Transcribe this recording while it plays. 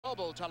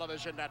Global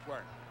Television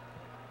Network.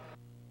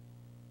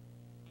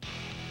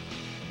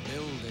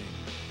 Building,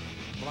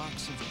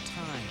 blocks of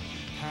time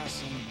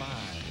passing by,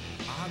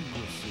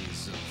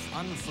 biographies of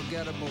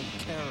unforgettable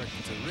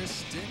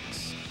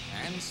characteristics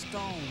and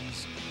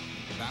stones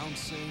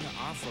bouncing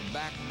off a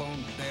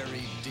backbone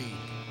buried deep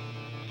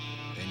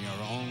in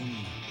your own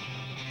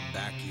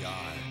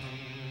backyard.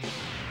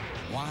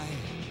 Why?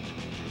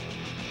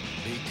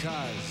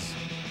 Because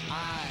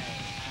I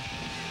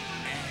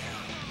am.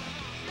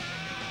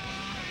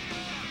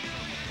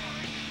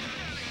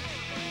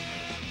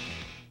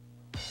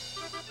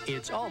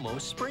 It's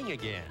almost spring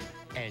again,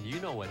 and you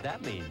know what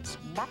that means.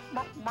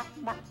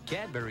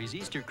 Cadbury's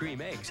Easter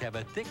cream eggs have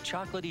a thick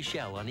chocolatey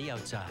shell on the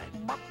outside.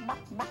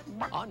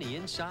 On the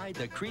inside,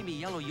 the creamy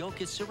yellow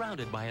yolk is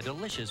surrounded by a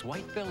delicious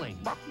white filling.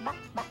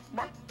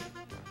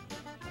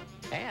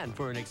 And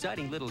for an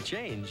exciting little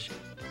change,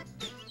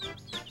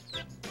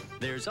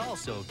 there's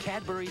also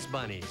Cadbury's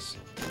Bunnies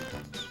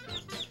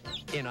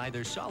in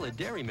either solid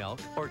dairy milk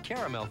or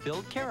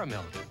caramel-filled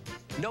Caramilk.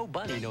 No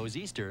bunny knows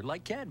Easter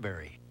like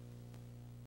Cadbury.